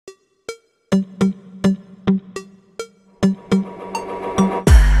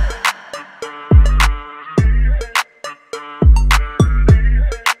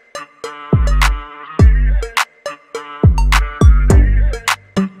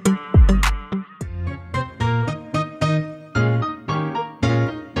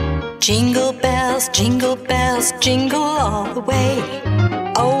Jingle bells, jingle all the way.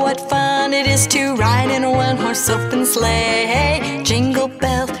 Oh, what fun it is to ride in a one-horse open sleigh. Jingle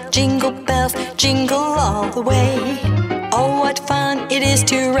bells, jingle all the way. Oh, what fun it is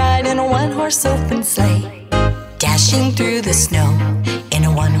to ride in a one-horse open sleigh. Dashing through the snow in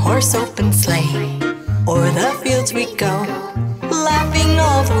a one-horse open sleigh. O'er the fields we go, laughing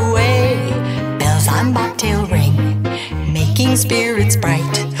all the way. Bells on bobtail ring, making spirits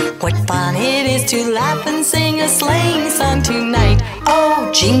bright. What fun it is to laugh and sing a sleighing song tonight. Oh,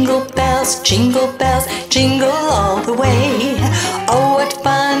 jingle bells, jingle all the way. Oh, what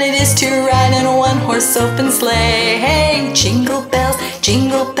fun it is to ride in a one-horse open sleigh. Hey, jingle bells,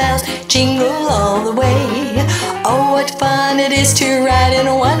 jingle all the way. Oh, what fun it is to ride in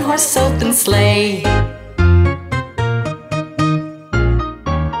a one-horse open sleigh.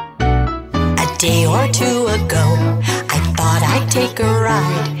 A day or two ago, I thought I'd take a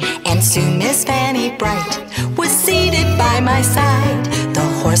ride, and soon Miss Fanny Bright was seated by my side. The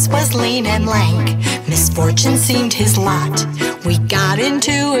horse was lean and lank, misfortune seemed his lot. We got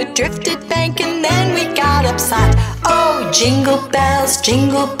into a drifted bank and then we got upsot. Oh, jingle bells,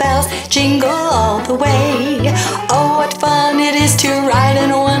 jingle all the way. Oh, what fun it is to ride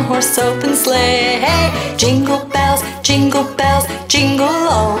in a one-horse open sleigh. Hey, jingle bells, jingle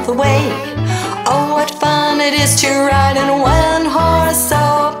all the way. Oh, what fun it is to ride in a one-horse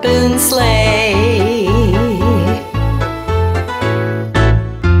open sleigh.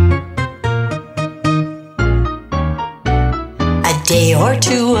 A day or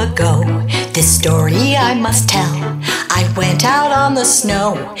two ago, this story I must tell. I went out on the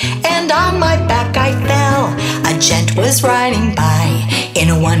snow, and on my back I fell. A gent was riding by in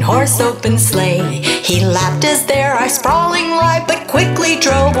a one-horse open sleigh. He laughed as there I sprawling lie, but quickly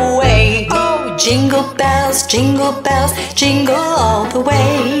drove away. Oh, jingle bells, jingle all the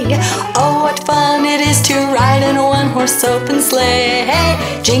way. Oh, what fun it is to ride in a one-horse open sleigh.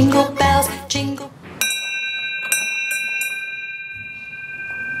 Hey, jingle bells, jingle.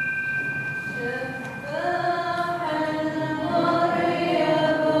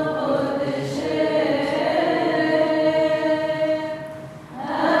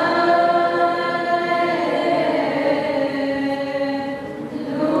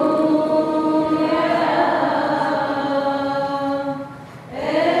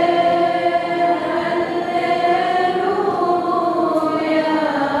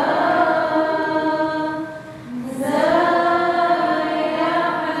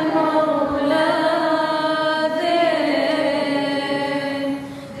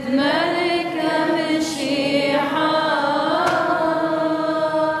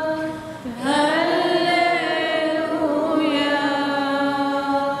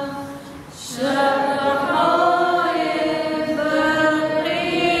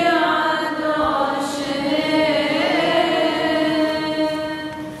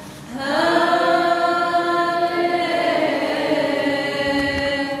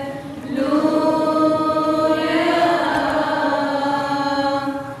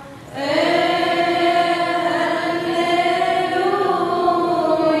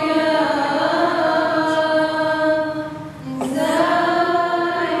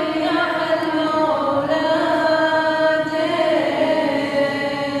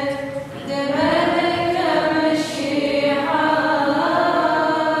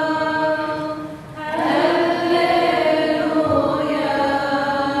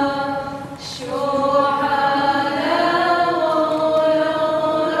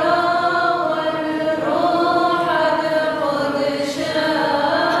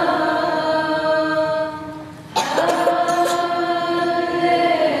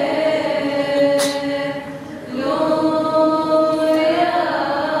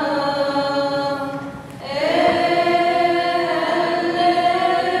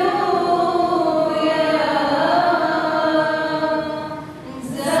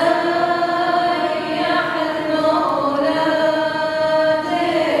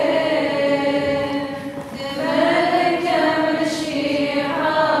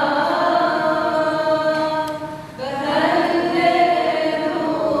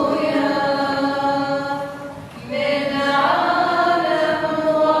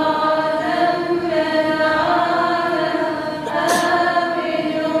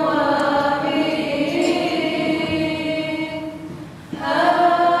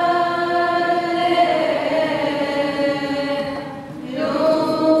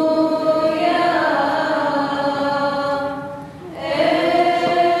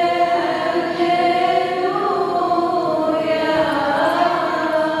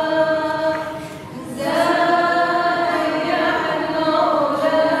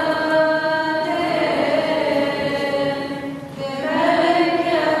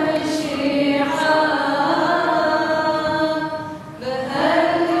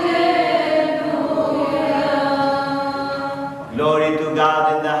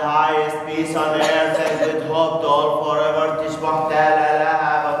 peace on earth and good hope to all forever. تشبه تالا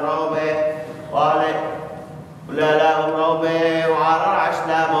لها بمروبة ولا لا بمروبة وعلى العرش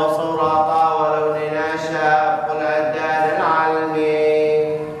لا موصورة ولو نناشا قل عداد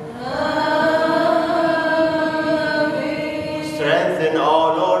العالمين. Strengthen, O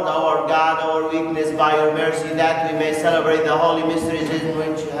Lord, our God, our weakness by your mercy, that we may celebrate the holy mysteries in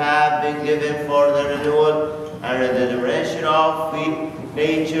which have been given for the renewal and the liberation of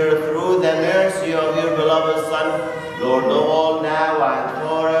nature through the mercy of your beloved Son, Lord of all, now and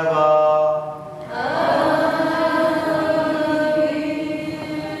forever. Amen.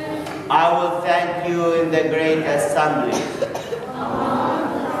 I will thank you in the great assembly.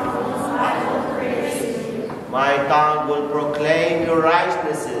 My tongue will proclaim your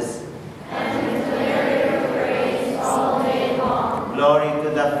righteousnesses and declare your praise all day long. Glory to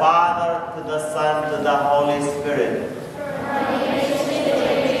the Father, to the Son, to the Holy Spirit. From age to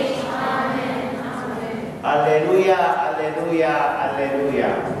age. Amen. Amen. Alleluia, alleluia,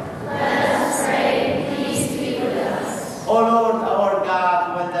 alleluia. Let us pray, peace be with us. O Lord, our God,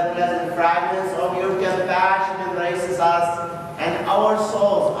 when the pleasant fragments of your compassion embraces us, and our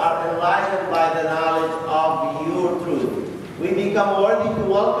souls are enlightened by the knowledge of your truth, we become worthy to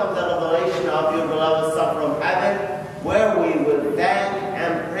welcome the revelation of your beloved Son from heaven, where we will thank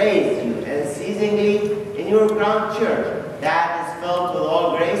and praise you unceasingly in your grand church that is filled with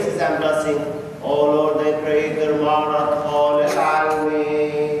all graces and blessings. O Lord, the Creator, Marat, Hol, Almi.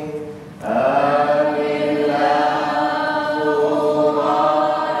 Amen.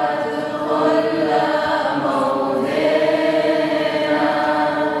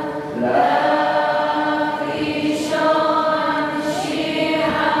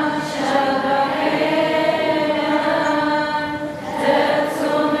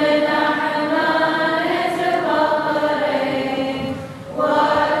 What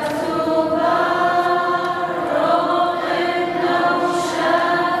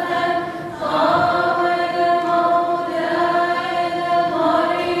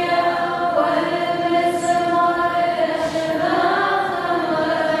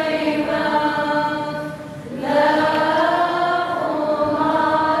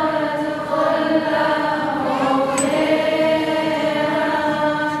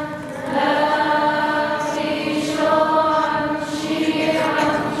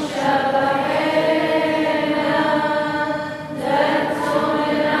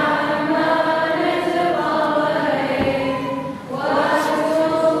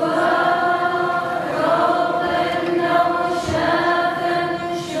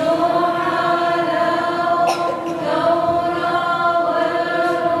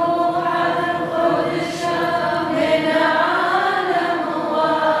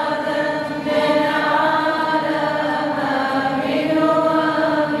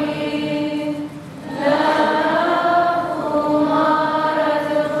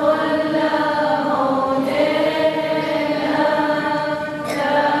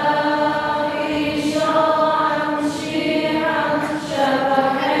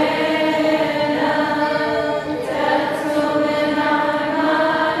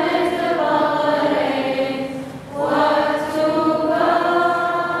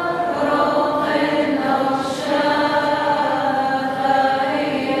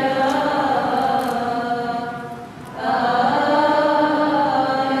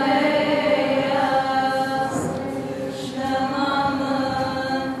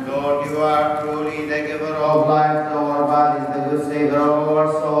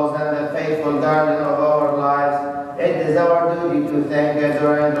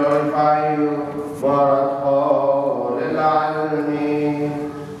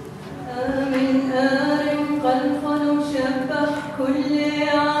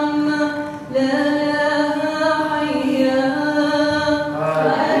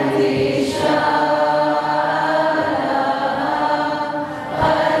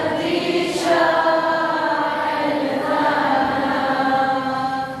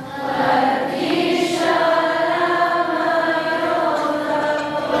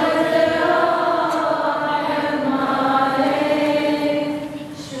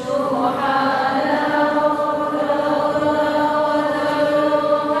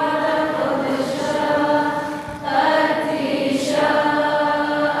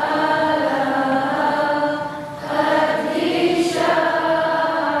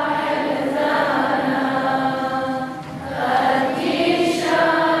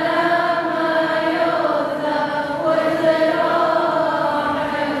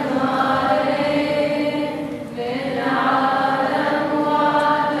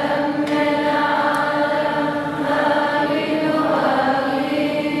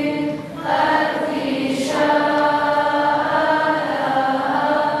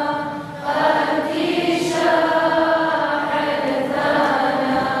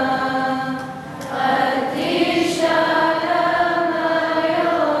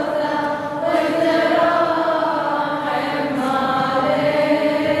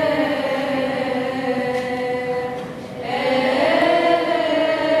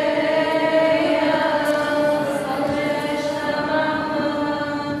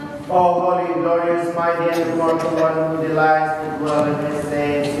mighty and immortal one who delights to dwell in his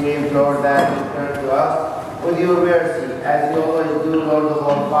saints, we implore that you turn to us with your mercy, as you always do, Lord of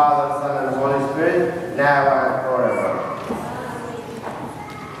all, Father, Son, and Holy Spirit, now and forever.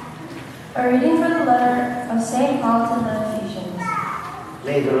 A reading from the letter of St. Paul to the Ephesians.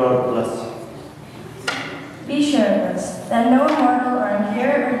 May the Lord bless you. Be sure of this, that no immortal or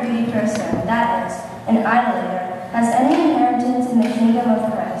impure or greedy person, that is, an idolater, has any inheritance in the kingdom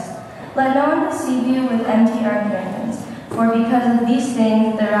of Christ. Let no one deceive you with empty arguments, for because of these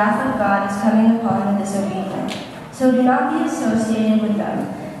things the wrath of God is coming upon the disobedient. So do not be associated with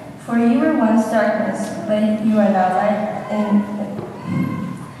them. For you were once darkness, but you are now light in the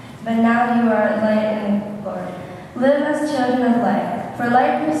Lord. Live as children of light, for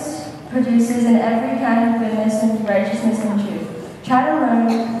light produces in every kind of goodness and righteousness and truth. Try to learn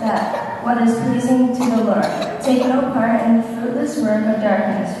that what is pleasing to the Lord. Take no part in the fruitless work of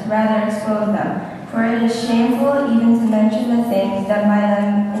darkness, rather expose them. For it is shameful even to mention the things done by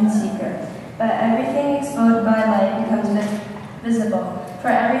them in secret. But everything exposed by light becomes visible. For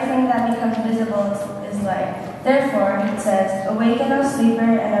everything that becomes visible is light. Therefore, it says, awaken, O sleeper,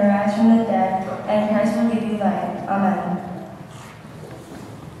 and arise from the dead, and Christ will give you light. Amen.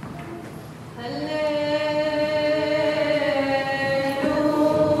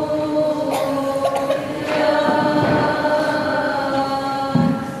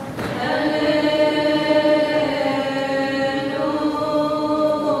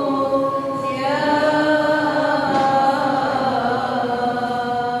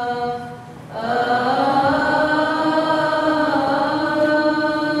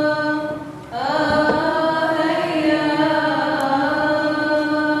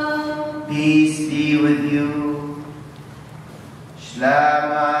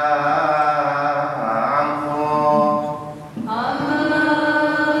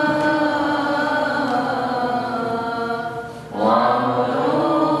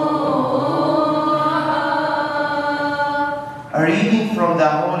 A reading from the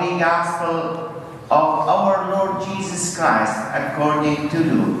Holy Gospel of our Lord Jesus Christ according to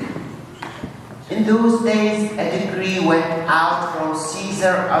Luke. In those days a decree went out from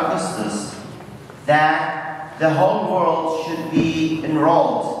Caesar Augustus that the whole world should be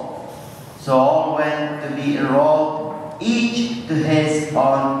enrolled. So all went to be enrolled, each to his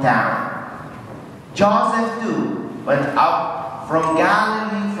own town. Joseph too went up from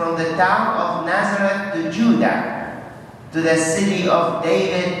Galilee, from the town of Nazareth to Judah, to the city of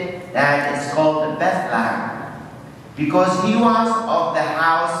David that is called Bethlehem, because he was of the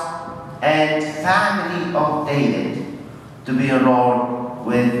house and family of David, to be enrolled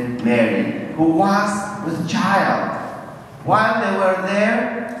with Mary, who was with child. While they were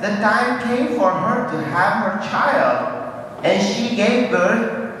there, the time came for her to have her child, and she gave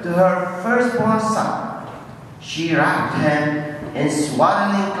birth to her firstborn son. She wrapped him in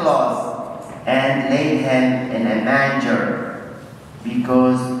swaddling cloths and laid him in a manger,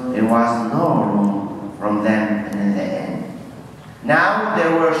 because there was no room for them in the inn. Now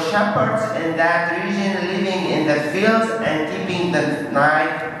there were shepherds in that region living in the fields and keeping the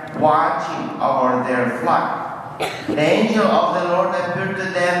night, watching over their flock. The angel of the Lord appeared to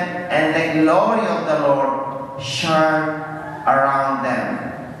them, and the glory of the Lord shone around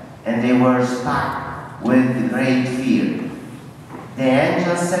them, and they were struck with great fear. The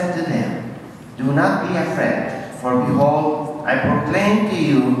angel said to them, do not be afraid, for behold, I proclaim to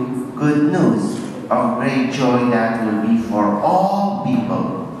you good news of great joy that will be for all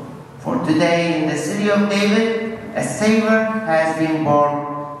people. For today in the city of David, a Savior has been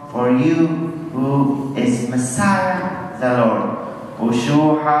born for you, who is Messiah the Lord.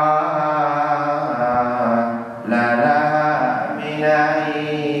 Ushuha la la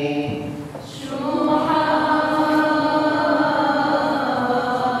minai.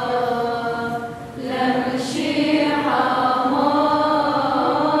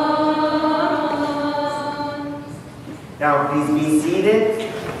 Now please be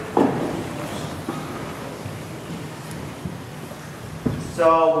seated. So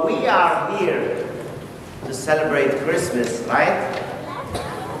we are here to celebrate Christmas, right?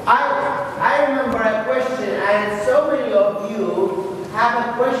 I remember a question, and so many of you have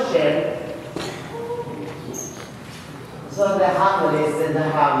a question. So the homily is in the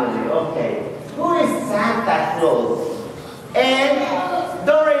homily. Okay. Who is Santa Claus? And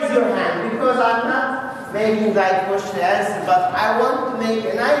don't raise your hand, because I'm not making that question answer, but I want to make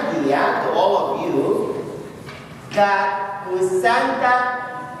an idea to all of you that who is Santa,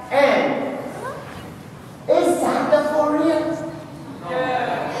 and is Santa for real?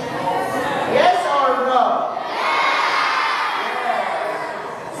 Yes or no?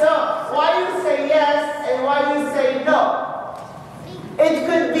 Yes. So why you say yes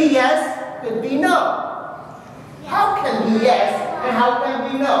how can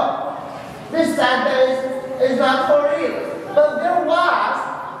we know? This Santa is not for real. But there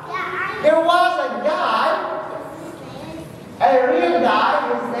was a guy, a real guy,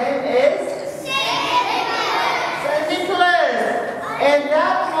 his name is Saint Nicholas. And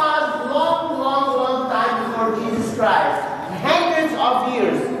that was long time before Jesus Christ. Hundreds of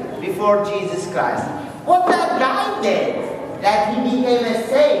years before Jesus Christ. What that guy did, that he became a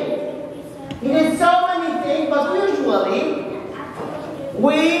saint. He did so many things, but usually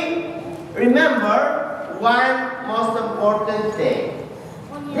we remember one most important thing.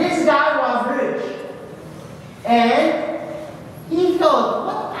 This guy was rich, and he thought,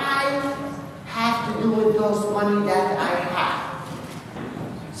 what I have to do with those money that I have?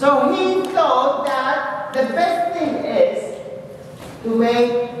 So he thought that the best thing is to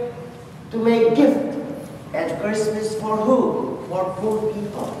make gift at Christmas for who? For poor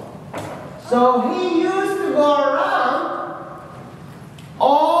people. So he used to go around,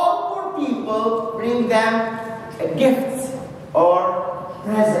 all poor people, bring them gifts or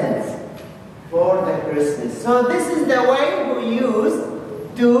presents for the Christmas. So this is the way we used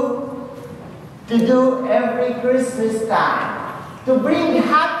to do every Christmas time. To bring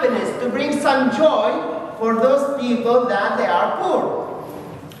happiness, to bring some joy for those people that they are poor.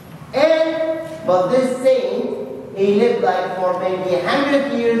 But this saint, he lived like for maybe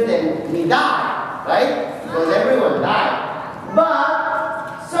 100 years and he died, right? Because everyone died.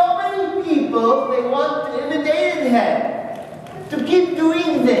 But so many people, they want to imitate him, to keep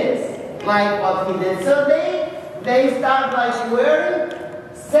doing this, like what he did. So they start like wearing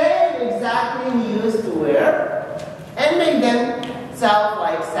same exactly he used to wear, and make themselves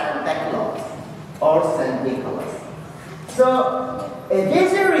like Santa Claus or Saint Nicholas. So it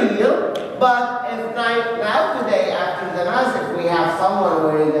is real, but if now today after the Mass, if we have someone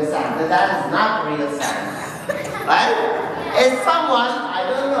wearing the Santa, that is not real Santa, right? It's someone, I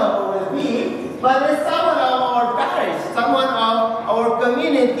don't know who will be, but it's someone of our parish, someone of our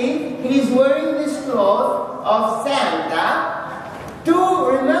community. He's wearing this cloth of Santa to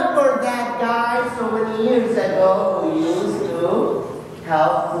remember that guy so many years ago who used to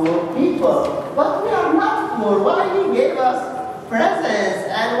help poor people. But we are not poor. Why he gave us presents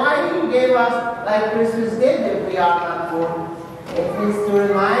and why he gave us like Christmas gift if we are not poor? It is to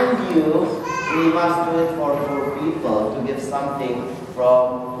remind you we must do it for poor people, to give something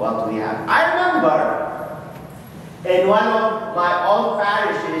from what we have. I remember in one of my old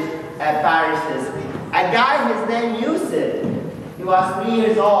parishes, a guy, his name Yusuf. He was 3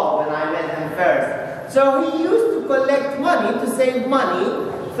 years old when I met him first. So he used to collect money, to save money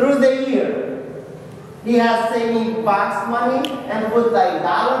through the year. He has saving box money and put like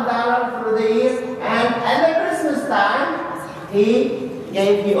dollar through the year. And at the Christmas time, he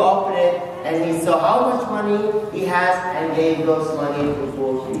opened it and he saw how much money he has and gave those money to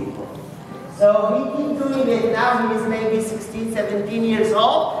poor people. So he keep doing it. Now he is maybe 16, 17 years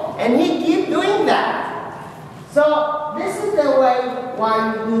old, and he keep doing that. So this is the way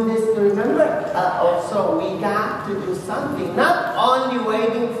why we do this, to remember also we got to do something, not only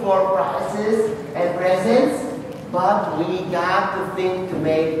waiting for prizes and presents, but we got to think to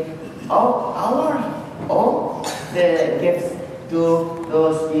make our own the gifts to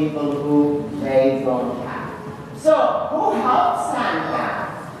those people who they don't have. So who helps Santa?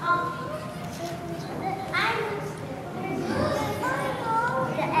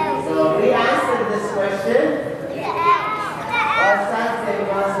 So we answered this question. Santa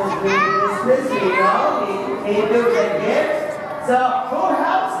was doing Christmas, you know, he took the gift. So who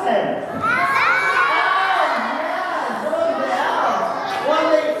helps him?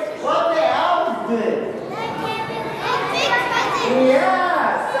 What the elves did? Yeah,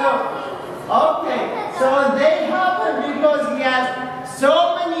 so they help him because he has so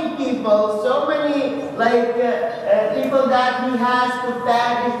many people, so many people that he has to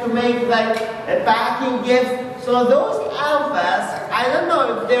package, to make like a packing gift. So those alphas, I don't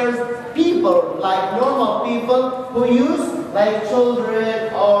know if there's people, like normal people, who use like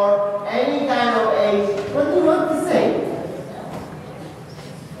children or any kind of age. What do you want to say?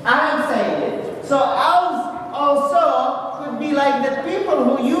 I'm saying it. So elves also could be like the people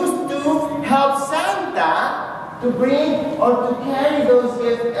who used to help Santa to bring or to carry those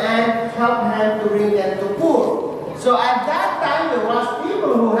gifts and help him to bring them to poor. So at that time there was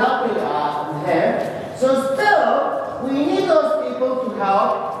people who helping him. So still we need those people to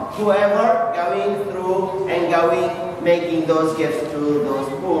help whoever going through and making those gifts to those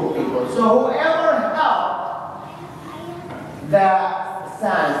poor people. So whoever helped the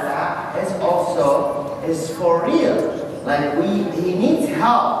Santa is for real. Like he needs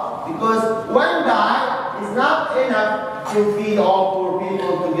help, because one guy is not enough to feed all poor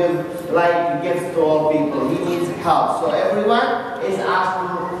people, to give like gifts to all people. He needs help. So everyone is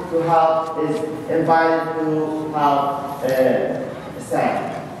asked to help, is invited to help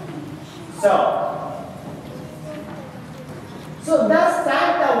Santa. So does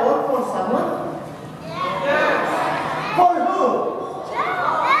Santa work for someone? Yes. For who?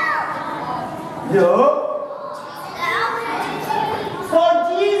 No. For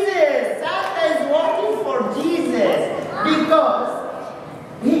Jesus. Santa is working for Jesus because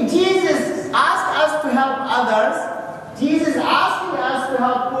Jesus asked us to help others. Jesus asking us to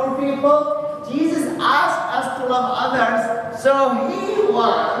help poor people. Jesus asked us to love others. So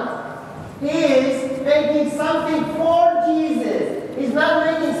he is making something for Jesus. He's not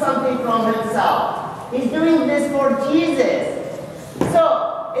making something from himself. He's doing this for Jesus. So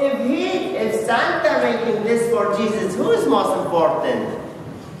if Santa making this for Jesus, who is most important?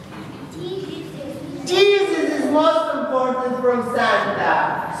 Jesus is most important from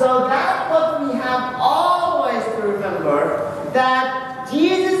Santa. So that's what we have always to remember, that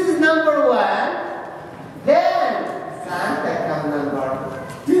Jesus is number one, then Santa comes number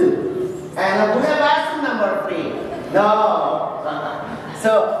two. And I would have asked you number three. No.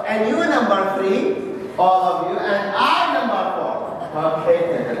 So, and you number three, all of you, and I number four.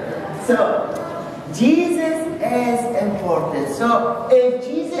 Okay. So, Jesus is important. So, if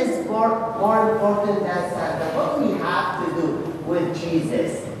Jesus is more important than Santa, what do we have to do with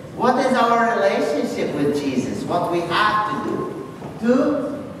Jesus? What is our relationship with Jesus? What we have to do?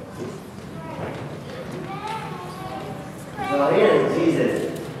 So here's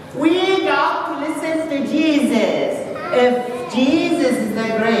Jesus. We got to listen to Jesus. If Jesus is the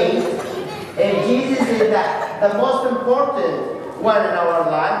great, if Jesus is the most important one in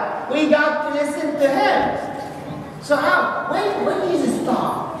our life, we got to listen to him. So how? When Jesus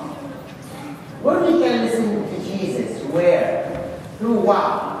talk, where we can listen to Jesus? Where? Through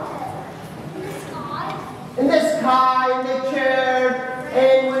what? In the sky, in the church,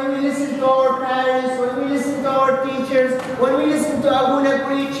 and when we listen to our parents, when we listen to our teachers, when we listen to Abuna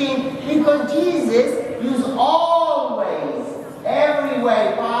preaching, because Jesus used always, every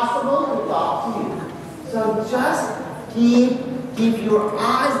way possible to talk to you. So just keep your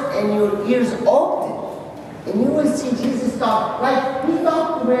eyes and your ears open, and you will see Jesus talk. Like he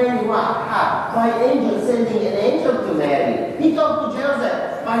talked to Mary, by angel, sending an angel to Mary. He talked to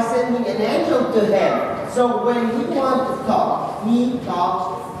Joseph by sending an angel to him. So when he wants to talk, he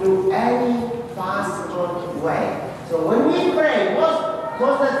talks through any possible way. So when we pray, most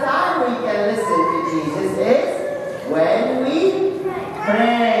of the time we can listen to Jesus is when we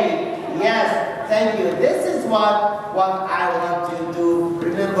pray. Yes, thank you. This is what I want to do.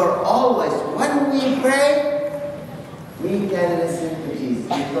 Remember always, when we pray, we can listen to Jesus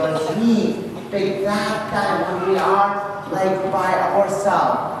because he takes that time when we are like by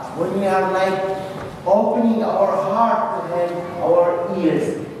ourselves, when we are like opening our heart to him, our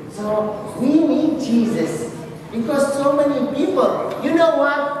ears. So we need Jesus because so many people, you know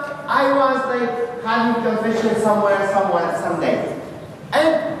what? I was like having confession someday. And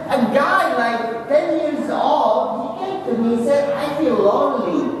a guy like 10 years old, he came to me and said, I feel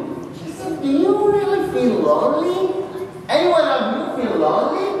lonely. He said, do you really feel lonely? Any one of you feel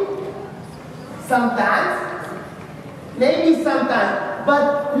lonely? Sometimes. Maybe sometimes.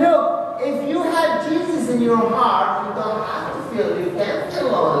 But look, if you have Jesus in your heart, you don't have to feel, you can't feel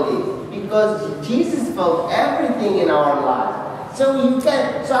lonely. Because Jesus felt everything in our life. So you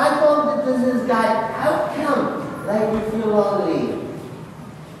can, so I told this guy, how come like you feel lonely?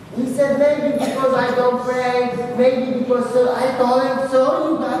 He said, maybe because I don't pray, maybe because, so I told him,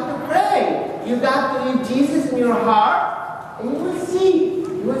 so you got to pray. You got to leave Jesus in your heart, and you will see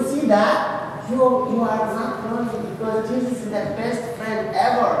that you are not lonely because Jesus is the best friend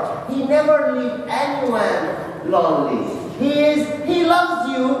ever. He never leaves anyone lonely. He loves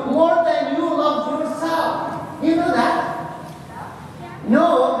you more than you love yourself. You know that?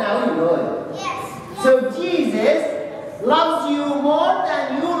 No, now you know it. Yes. So Jesus loves you more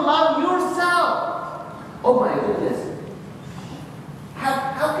than you love yourself. Oh my goodness.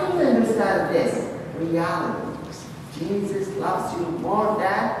 How can you understand this reality? Jesus loves you more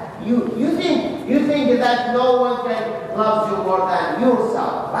than you. You think that no one can love you more than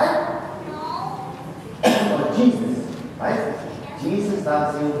yourself, right? No. But Jesus, right? Jesus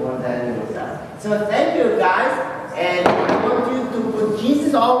loves you more than yourself. So thank you guys, and I want you to put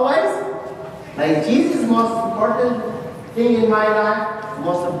Jesus always. Like Jesus is the most important thing in my life,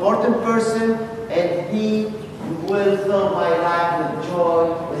 most important person, and he will fill my life with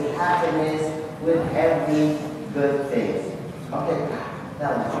joy, with happiness, with every good thing. Okay,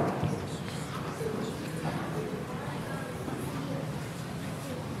 tell me.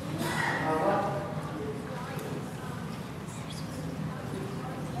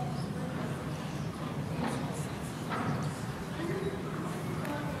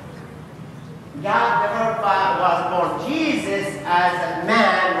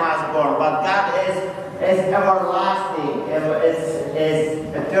 has born, but God is everlasting, is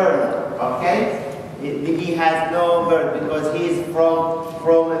eternal, okay? He has no birth because he is from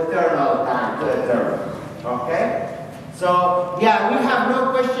eternal time to eternal, okay? So, yeah, we have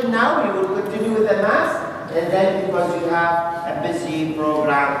no question now. We will continue with the Mass, and then because you have a busy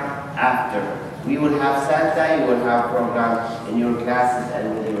program after. We will have Santa, you will have program in your classes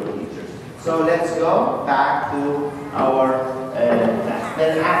and with your teachers. So let's go back to our class.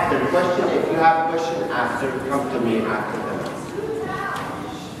 Then after question, if you have a question after, come to me after the Mass.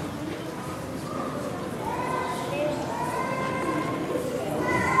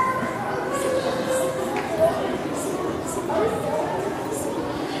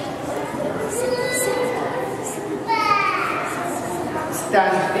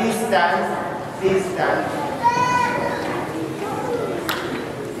 Stand, please stand, please stand.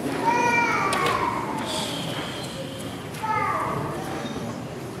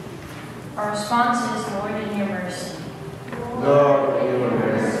 Our response is, Lord, in your mercy. Lord, in your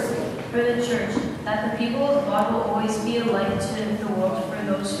mercy. For the Church, that the people of God will always be a light to the world for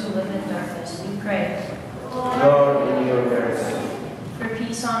those who live in darkness, we pray. Lord, in your mercy. For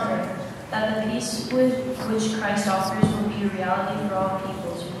peace on earth, that the peace which Christ offers will be a reality for all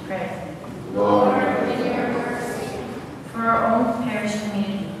peoples, we pray. Lord, in your mercy. For our own parish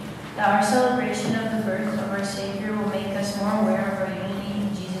community, that our celebration of the birth of our Savior will make us more aware of our unity in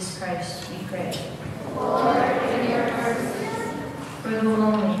Jesus Christ, we pray. Lord, in your mercy. For the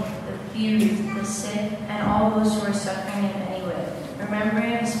lonely, the bereaved, the sick, and all those who are suffering in any way,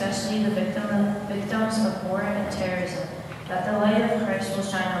 remembering especially the victims of war and terrorism, that the light of Christ will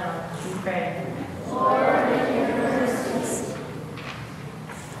shine on them, we pray. Lord, in your mercy.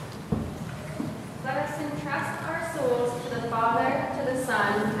 Let us entrust our souls to the Father, to the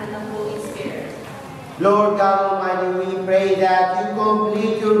Son, and the Holy Spirit. Lord God Almighty, we pray that you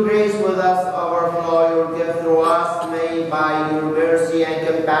complete your grace with us, overflow your gift through us. May by your mercy and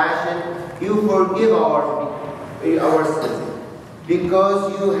compassion you forgive our sins,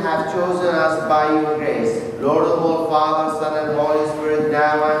 because you have chosen us by your grace. Lord of all, Father, Son, and Holy Spirit,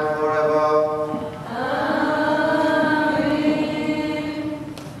 now and forever.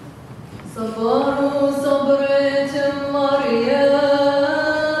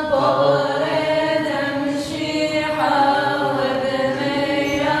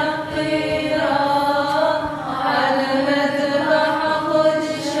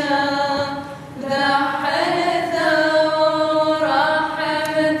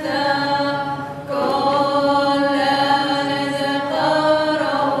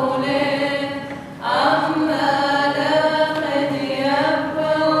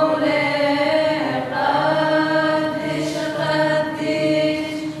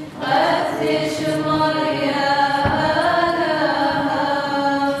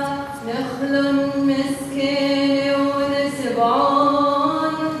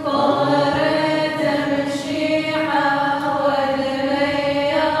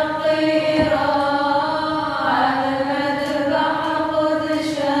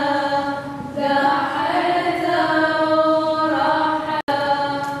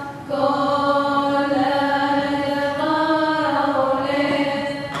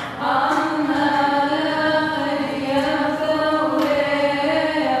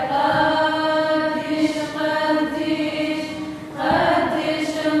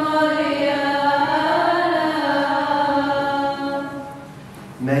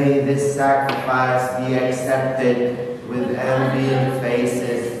 May this sacrifice be accepted with envious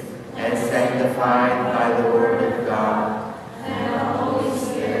faces and sanctified by the word of God. And the Holy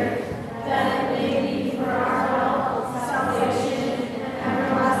Spirit, that it may be for our help, salvation, and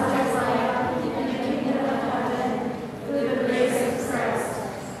everlasting life in the kingdom of heaven, through the grace of Christ.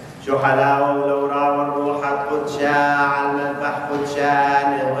 شحلاء ولورا والروح القدشا على المذبح قدشا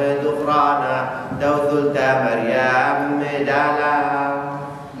نغوي غفرانا دوثل مريم مدالا.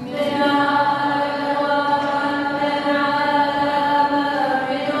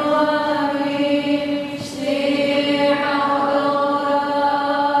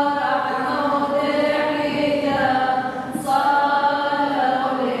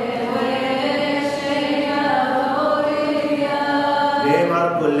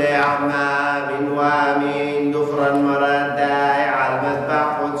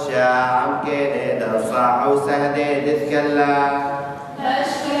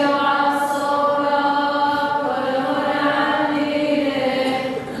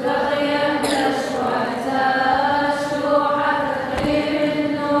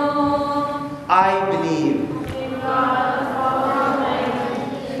 I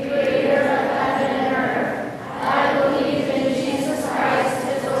believe in Jesus Christ,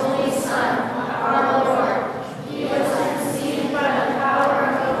 his only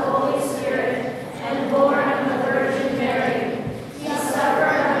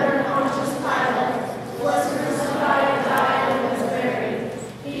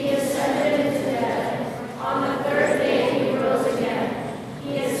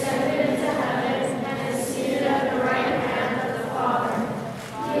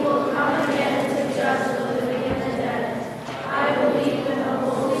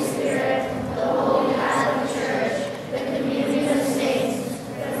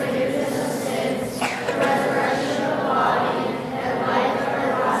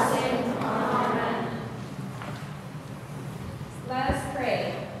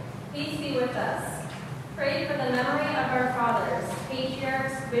with us. Pray for the memory of our fathers,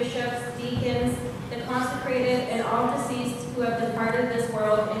 patriarchs, bishops, deacons, the consecrated, and all deceased who have departed this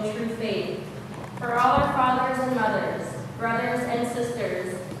world in true faith. For all our fathers and mothers, brothers and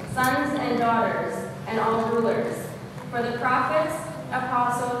sisters, sons and daughters, and all rulers. For the prophets,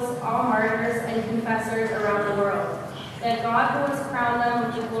 apostles, all martyrs, and confessors around the world. That God, who has crowned them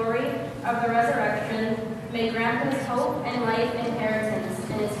with the glory of the resurrection, may grant us hope and life inheritance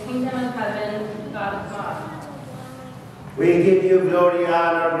in his kingdom of heaven, God. We give you glory,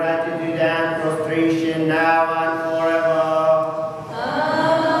 honor, gratitude, and prostration now and forever.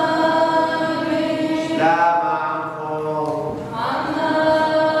 Amen.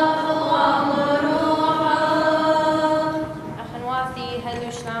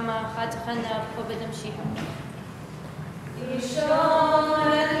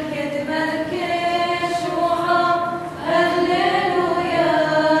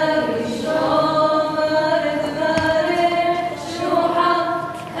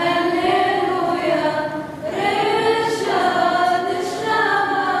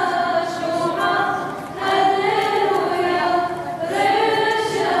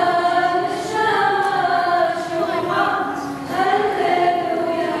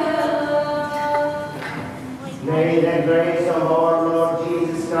 May the grace of our Lord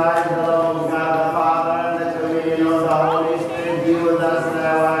Jesus Christ, the love of God the Father, and the communion of the Holy Spirit be with us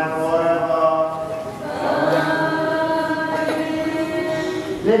now and forever.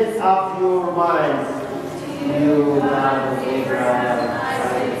 Amen. Lift up your minds. You man of Abraham,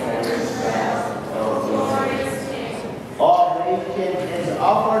 Isaac, and Israel, O glorious King. All creation is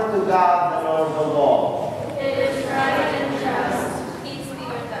offered to God, the Lord of all. It is right and just. Peace be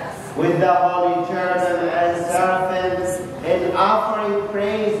with us. With the holy cherubim and seraphims, in offering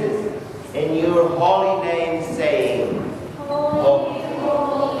praises in your holy name, saying, Holy,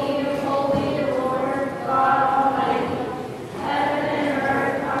 holy, holy, Lord God Almighty. Heaven and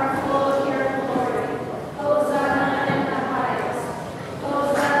earth are full of your glory. Hosanna in the highest.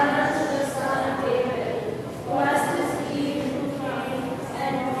 Hosanna to the Son of David. Blessed is he who came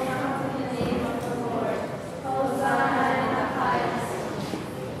and will come in the name of the Lord. Hosanna in the highest.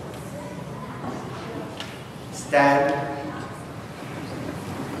 stand.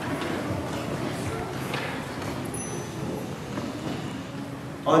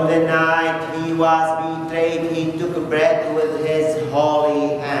 On the night he was betrayed, he took bread with his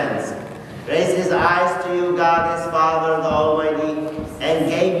holy hands, raised his eyes to you, God his Father, the Almighty, and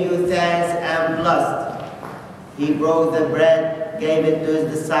gave you thanks and blessed. He broke the bread, gave it to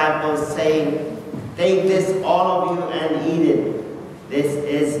his disciples, saying, "Take this, all of you, and eat it. This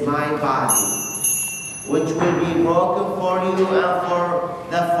is my body, which will be broken for you and for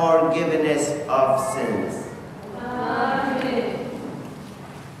the forgiveness of sins." Amen.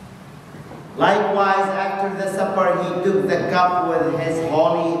 Likewise, after the supper, he took the cup with his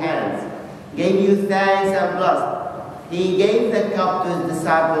holy hands, gave you thanks and blessed. He gave the cup to his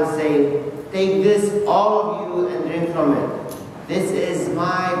disciples, saying, "Take this, all of you, and drink from it. This is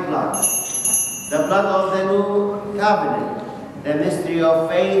my blood, the blood of the new covenant, the mystery of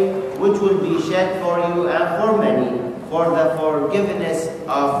faith, which will be shed for you and for many, for the forgiveness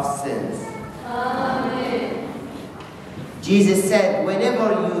of sins." Amen. Jesus said, "Whenever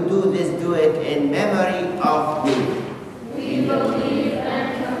you do this, do it in memory of me." We believe and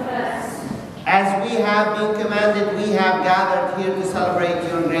confess. As we have been commanded, we have gathered here to celebrate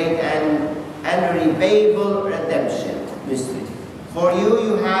your great and irreparable redemption mystery. For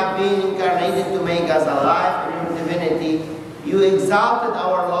you have been incarnated to make us alive in your divinity. You exalted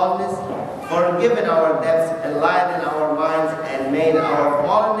our lowness, forgiven our debts, enlightened our minds, and made our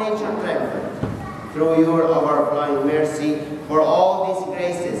fallen nature triumphant. Through your overflowing mercy, for all these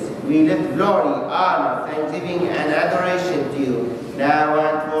graces, we lift glory, honor, thanksgiving, and adoration to you, now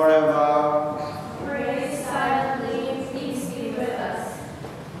and forever. Pray silently, peace be with us.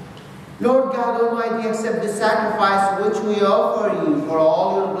 Lord God Almighty, accept the sacrifice which we offer you, for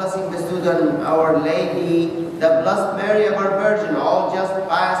all your blessing bestowed on Our Lady, the Blessed Mary, our Virgin, all just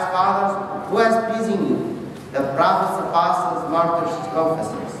pious fathers who has pleasing you, the prophets, apostles, martyrs,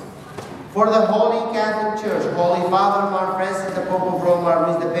 confessors. For the Holy Catholic Church, Holy Father, Mar Francis, the Pope of Rome, Mar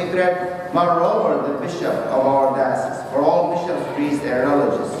Luis the Patriarch, Mar Robert, the Bishop of our diocese, for all bishops, priests, and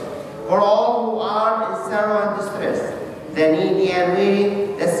religious, for all who are in sorrow and distress, the needy and weary,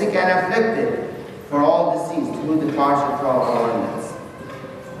 the sick and afflicted, for all deceased who departed from our midst.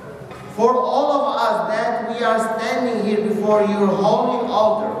 For all of us that we are standing here before your holy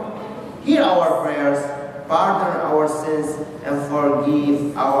altar, hear our prayers, pardon our sins, and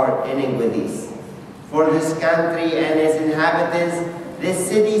forgive our iniquities. For this country and its inhabitants, this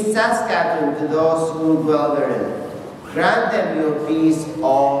city Saskatoon to those who dwell therein. Grant them your peace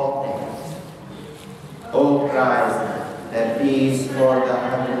all days. O Christ, the peace for the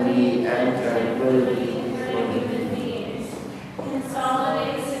heavenly and tranquility for human beings.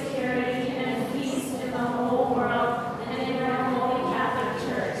 Consolidate security and peace in the whole world and in your holy Catholic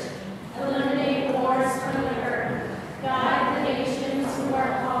Church. Eliminate wars from the earth. Guide the nations who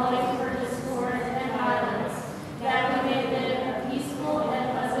are calling for discord and violence, that we may live a peaceful and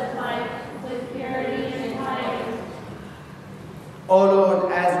pleasant life with purity and piety. O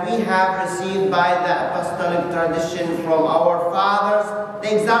Lord, as we have received by the apostolic tradition from our fathers, the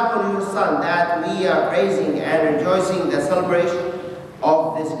example of your Son, that we are praising and rejoicing the celebration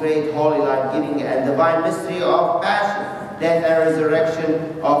of this great holy life-giving and divine mystery of passion, death, and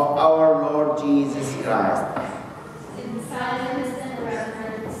resurrection of our Lord Jesus Christ. In silence and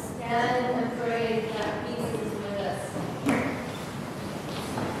reverence, stand and pray that peace is with us.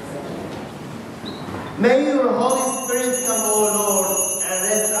 May your Holy Spirit come, O Lord, and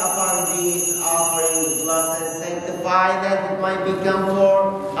rest upon these offerings, bless and sanctify, that it might become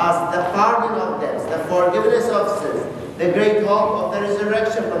for us the pardon of debts, the forgiveness of sins, the great hope of the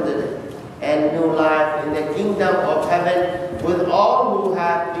resurrection from the dead, and new life in the kingdom of heaven, with all who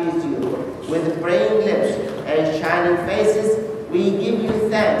have pleased you. With praying lips and shining faces, we give you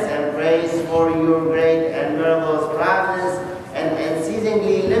thanks and praise for your great and marvelous providence, and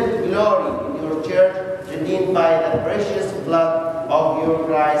unceasingly lift glory in your church, redeemed by the precious blood of your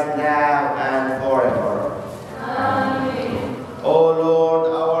Christ, now and forever. Amen. O Lord,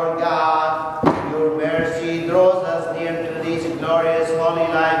 our God, your mercy draws us near to these glorious, holy,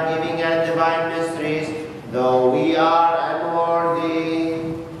 life-giving, and divine mysteries, though we are unworthy.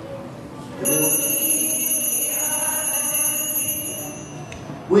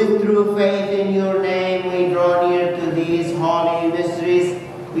 With true faith in your name, we draw near to these holy mysteries.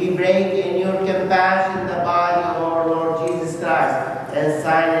 We break in your compassion the body of our Lord Jesus Christ and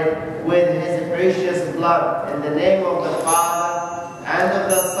sign it with his precious blood, in the name of the Father, and of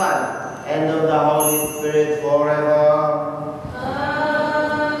the Son, and of the Holy Spirit forever.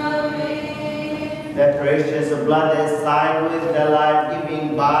 Amen. The precious blood is signed with the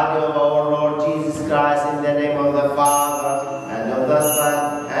life-giving body of our Lord Jesus Christ, in the name of the Father, and of the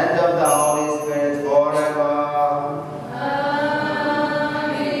Son, and of the Holy Spirit forever.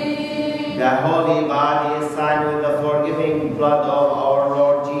 The holy body is signed with the forgiving blood of our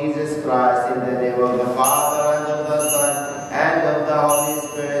Lord Jesus Christ, in the name of the Father, and of the Son, and of the Holy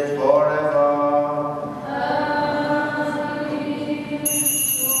Spirit forever.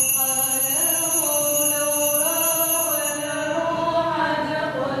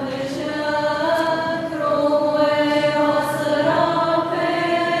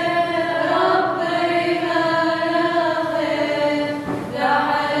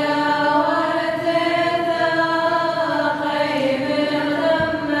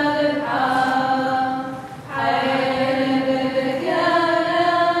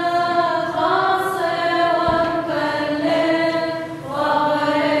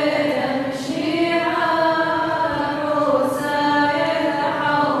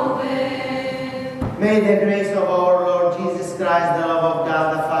 May the grace of our Lord Jesus Christ, the love of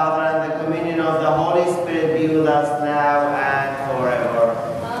God the Father, and the communion of the Holy Spirit be with us now and forever.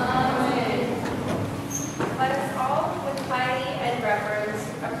 Amen. Let us all, with piety and reverence,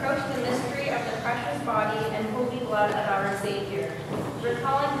 approach the mystery of the precious body and holy blood of our Savior,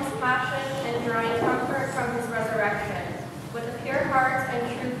 recalling his passion and drawing comfort from his resurrection. With a pure heart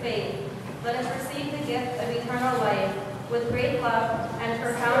and true faith, let us receive the gift of eternal life with great love and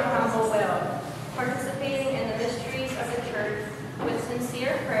profound humble will, participating in the mysteries of the Church with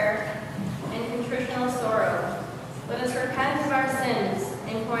sincere prayer and contritional sorrow. Let us repent of our sins,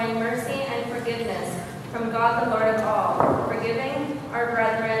 imploring mercy and forgiveness from God the Lord of all, forgiving our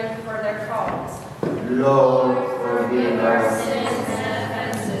brethren for their faults. Lord, forgive Our us. sins and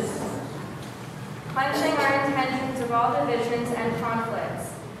offenses. Cleansing our intentions of all divisions and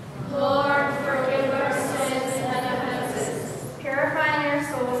conflicts. Lord, forgive our sins and offenses. Purifying our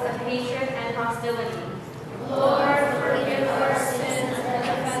souls of hatred and hostility. Lord, forgive our sins and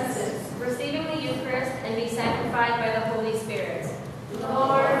offenses. Receiving the Eucharist and be sanctified by the Holy Spirit.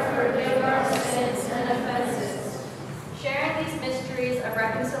 Lord, forgive our sins and offenses. Sharing these mysteries of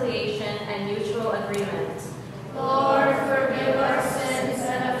reconciliation and mutual agreement. Lord, forgive our sins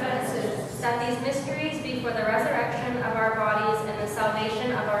and offenses. That these mysteries be for the resurrection of our bodies and the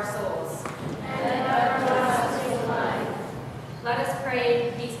salvation of our souls. And everlasting life. Let us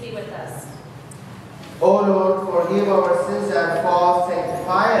pray, peace be with us. O Lord, forgive our sins and faults,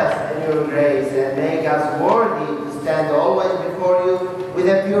 sanctify us in your grace, and make us worthy to stand always before you with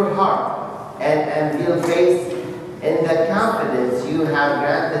a pure heart and will faith in the confidence you have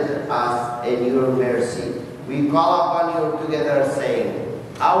granted us in your mercy. We call upon you together saying,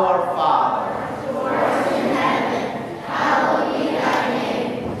 Our Father, who art in heaven, hallowed be thy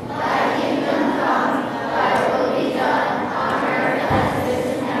name. Thy kingdom come, thy will be done on earth as it is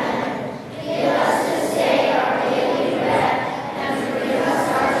in heaven. Give us this day our daily bread, and forgive us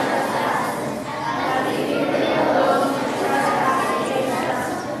our trespasses, as we forgive those who trespass against us.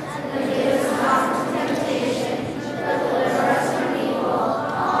 And lead us not into temptation, but deliver us from evil.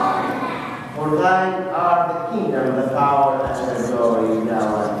 Amen. for thine are the kingdom, the power, and the glory, now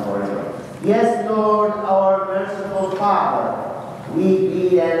and forever. Yes, Lord, our merciful Father, we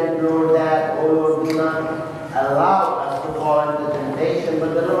plead and implore that, O Lord, do not allow us to fall into temptation,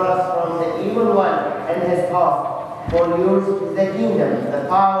 but deliver us from the evil one and his power. For yours is the kingdom, the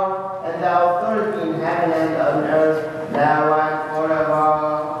power, and the authority in heaven and on earth, now and forever.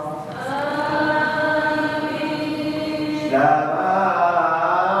 Amen. Shalom.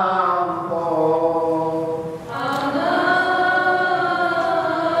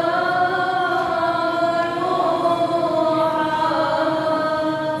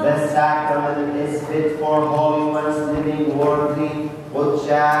 The sacrament is fit for holy ones living worthy.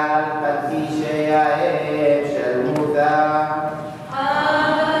 وتشال فتيشة يا إيش الموتى.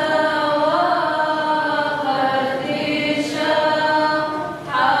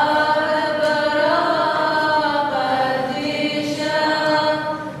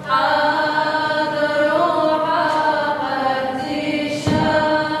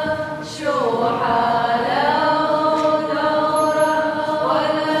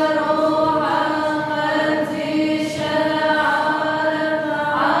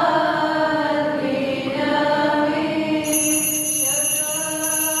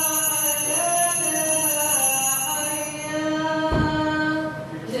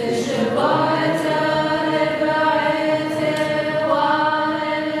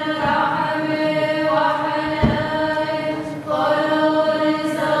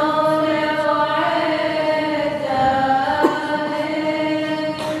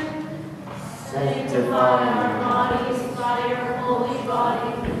 Sanctify our bodies by your holy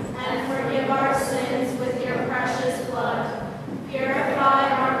body, and forgive our sins with your precious blood. Purify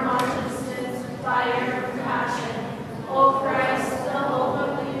our consciences by your compassion. O Christ, the hope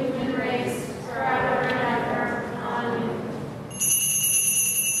of the human race, forever and ever. Amen.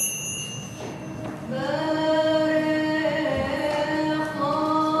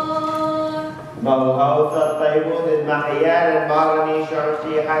 موهوث الطيبوت المحيان المغني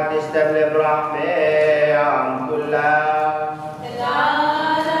شرطي حتى استمل برحمة عن كلها.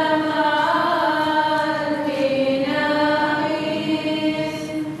 العالم عن بنائي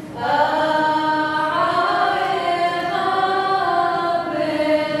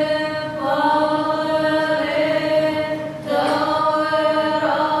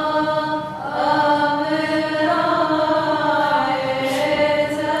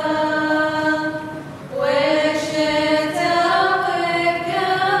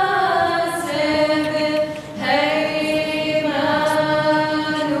Hey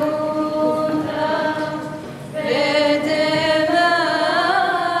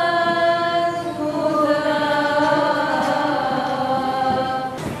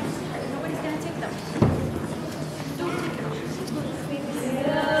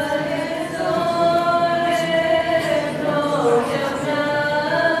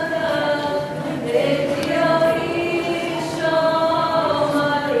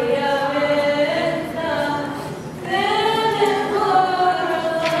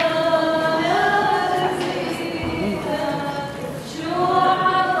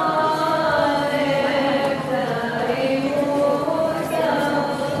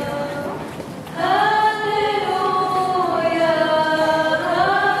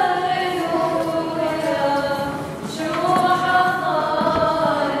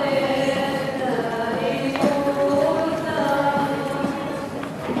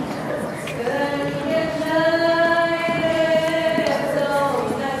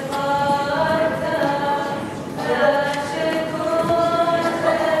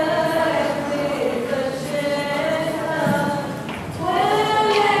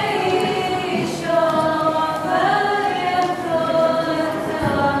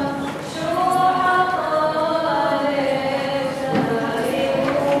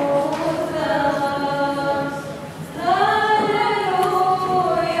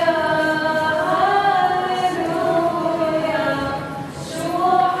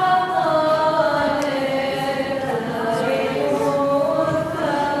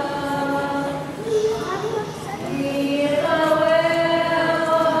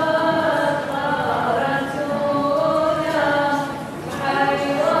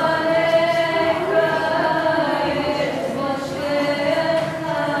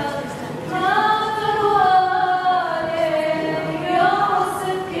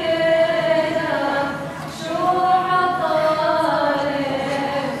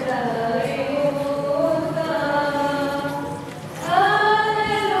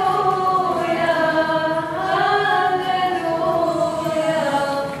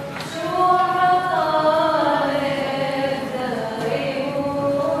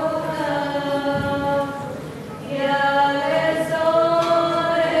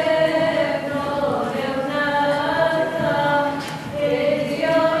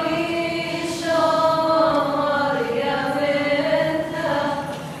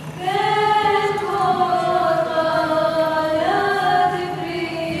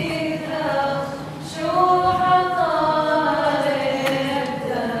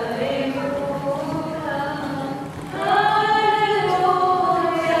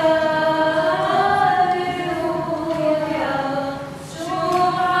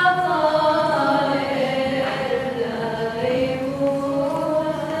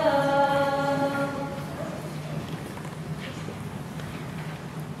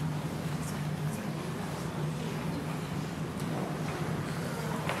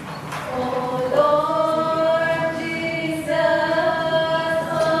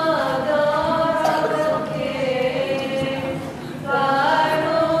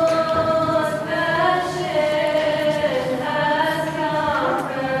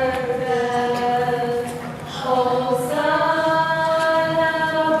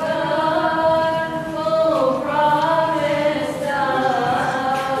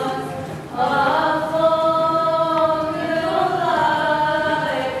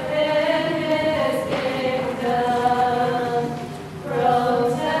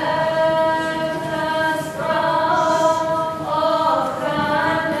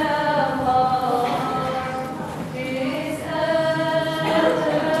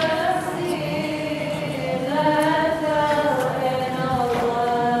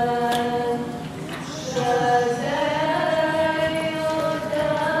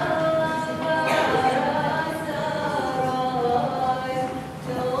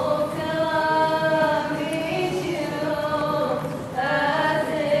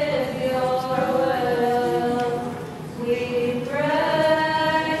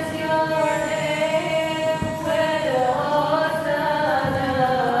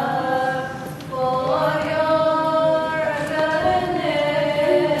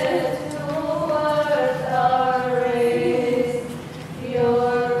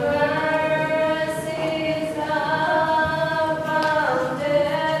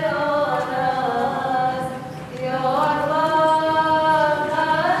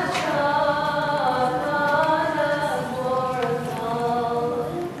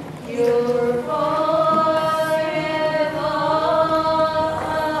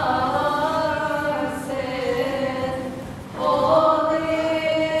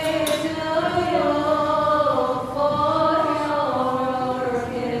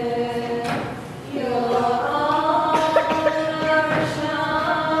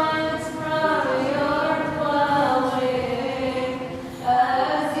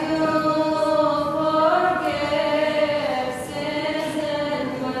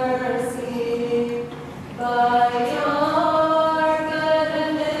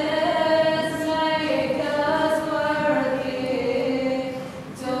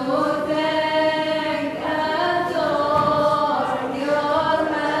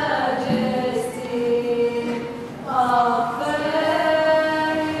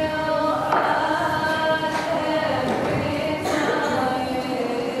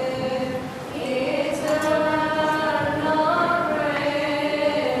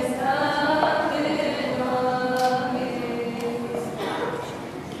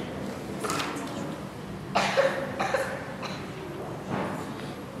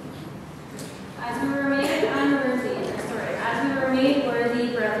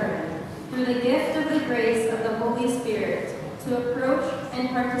and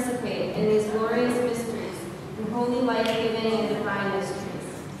participate in these glorious mysteries and holy life-giving and divine mysteries.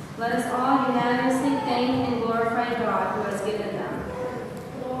 Let us all unanimously thank and glorify God who has given them.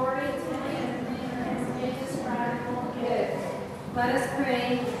 Glory to him and indescribable gift. Let us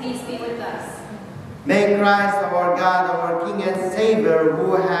pray, peace be with us. May Christ, our God, our King and Savior,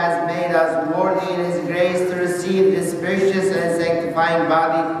 who has made us worthy in his grace to receive this precious and sanctifying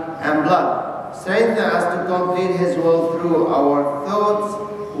body and blood, strengthen us to complete his will through our thoughts,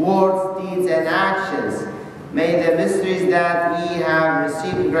 words, deeds, and actions. May the mysteries that we have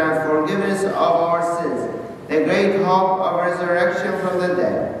received grant forgiveness of our sins, the great hope of resurrection from the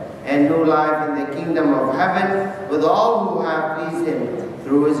dead, and new life in the kingdom of heaven with all who have pleased him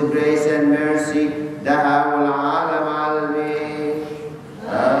through his grace and mercy. دهر العالم عالمين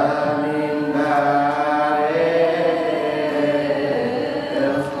آمين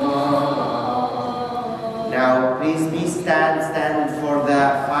Now please be stand for the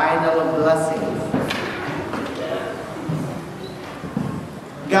final blessing.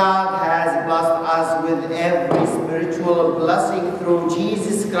 God has blessed us with every spiritual blessing through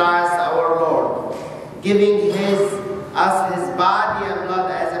Jesus Christ our Lord, giving us his body and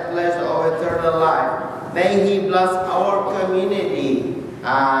blood as a pledge of eternal life. May he bless our community.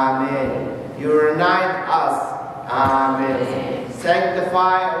 Amen. Unite us. Amen.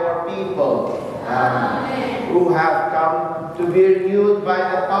 Sanctify our people. Amen. Who have come to be renewed by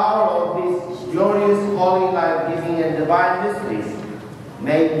the power of these glorious, holy, life-giving, and divine mysteries.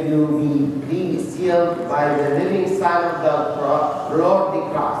 May you be sealed by the living Son of the Lord the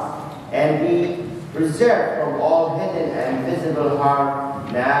cross, and be preserved from all hidden and visible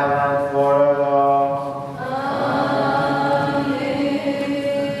harm, now and forever. Amen.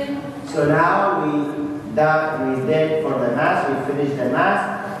 So now we did for the Mass, we finished the Mass,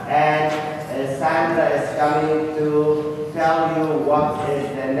 and Sandra is coming to tell you what is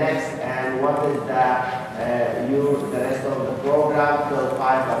the next and what is the rest of the program till 5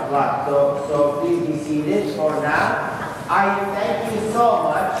 o'clock. So please be seated for now. I thank you so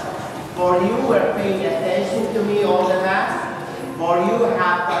much. For you were paying attention to me all the Mass, for you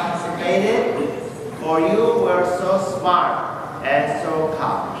have participated, for you were so smart and so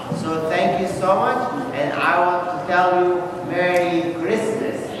calm. So thank you so much, and I want to tell you Merry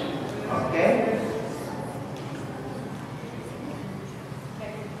Christmas, okay?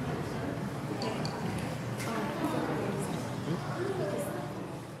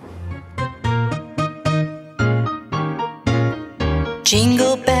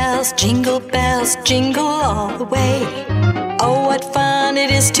 Jingle bells, jingle all the way. Oh, what fun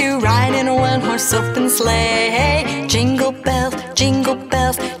it is to ride in a one-horse open sleigh. Jingle bells,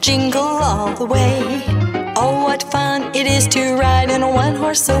 jingle all the way. Oh, what fun it is to ride in a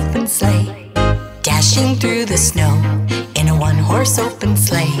one-horse open sleigh. Dashing through the snow in a one-horse open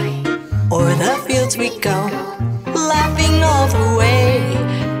sleigh. O'er the fields we go, laughing all the way.